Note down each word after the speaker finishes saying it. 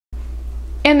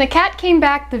And the cat came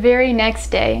back the very next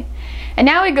day. And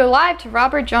now we go live to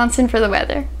Robert Johnson for the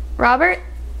weather. Robert?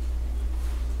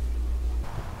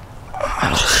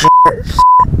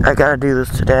 I gotta do this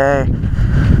today.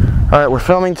 Alright, we're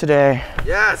filming today.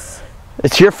 Yes!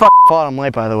 It's your fucking fault I'm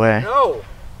late, by the way. No!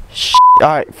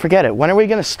 Alright, forget it. When are we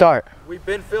gonna start? We've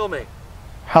been filming.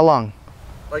 How long?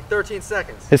 Like 13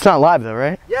 seconds. It's not live though,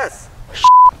 right? Yes!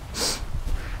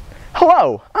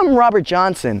 Hello, I'm Robert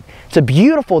Johnson. It's a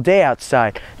beautiful day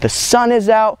outside. The sun is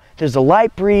out, there's a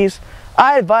light breeze.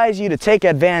 I advise you to take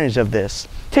advantage of this.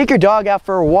 Take your dog out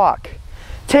for a walk.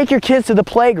 Take your kids to the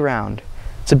playground.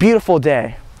 It's a beautiful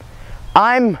day.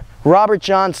 I'm Robert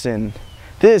Johnson.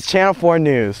 This is Channel 4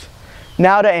 News.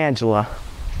 Now to Angela.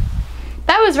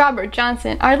 That was Robert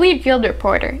Johnson, our lead field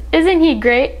reporter. Isn't he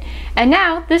great? And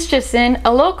now, this just in,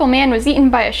 a local man was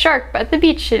eaten by a shark at the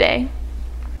beach today.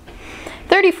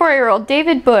 34-year-old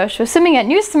David Bush was swimming at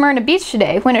New Smyrna Beach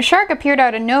today when a shark appeared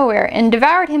out of nowhere and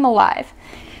devoured him alive.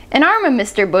 An arm of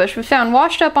Mr. Bush was found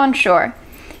washed up on shore.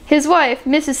 His wife,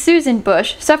 Mrs. Susan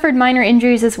Bush, suffered minor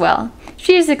injuries as well.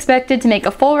 She is expected to make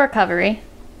a full recovery.